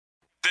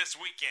This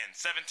weekend,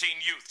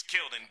 17 youths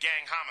killed in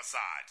gang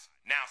homicides.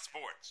 Now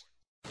sports.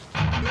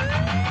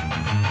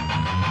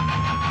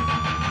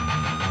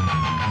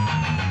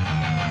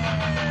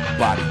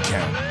 Body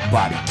count,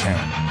 body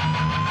count,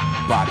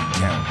 body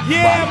count.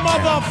 Yeah,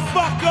 body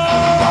motherfucker!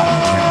 Count.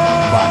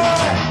 Body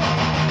count,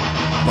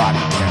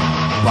 body count,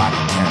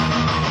 body count,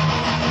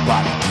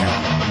 body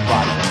count,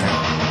 body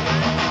count,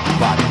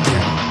 body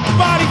count,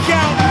 Body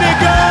count,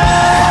 nigga!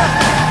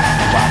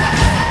 body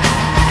count,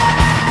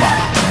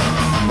 body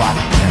count,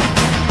 body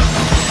count,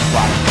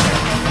 body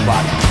count,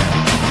 body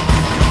count,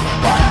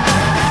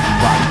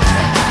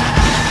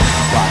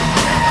 body count, body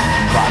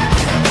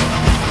count, body count,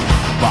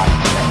 body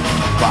count,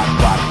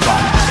 body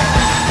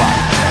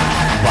count,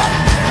 body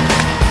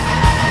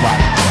body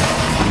body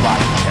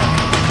body count,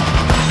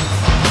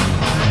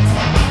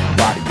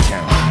 body count, body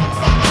count,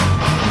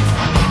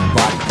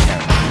 body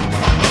count,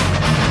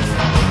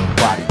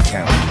 body count, body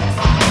count,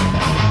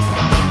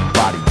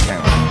 body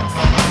count,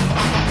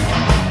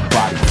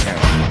 body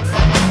count,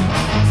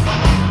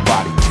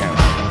 body count,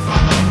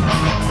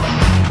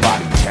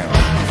 body count, body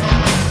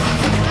count,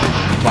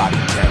 body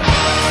count.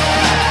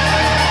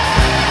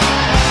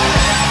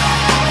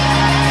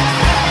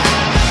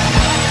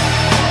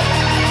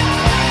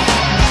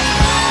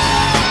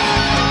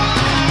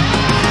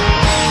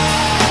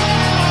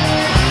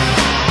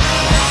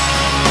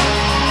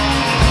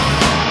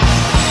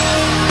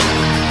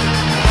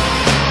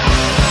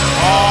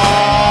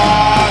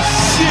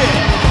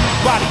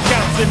 Body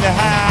counts in the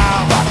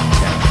house.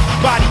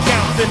 Body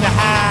counts in the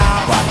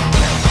house.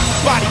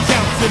 Body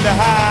counts in the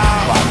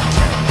house.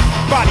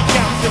 Body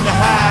counts in the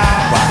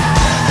house.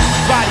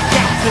 Body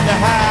counts in the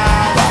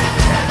house.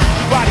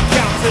 Body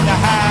counts in the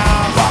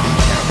house.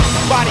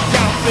 Body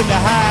counts in the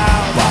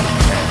house.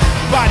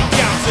 Body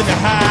counts in the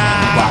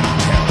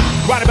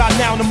house. Right about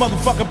now in the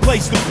motherfucking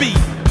place to be.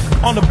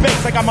 On the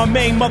bass, I got my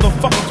main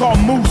motherfucker called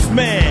Moose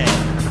Man.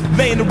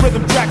 Laying the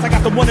rhythm tracks, I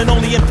got the one and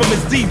only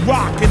infamous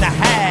D-Rock in the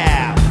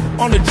half.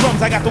 On the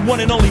drums, I got the one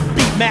and only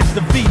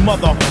Beatmaster V,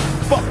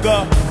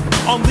 motherfucker.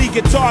 On lead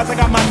guitars, I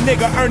got my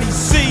nigga Ernie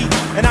C.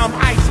 And I'm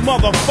Ice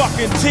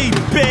motherfucking T,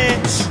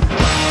 bitch.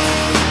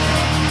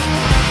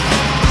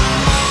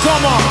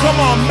 Come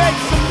on, make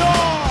some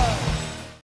noise.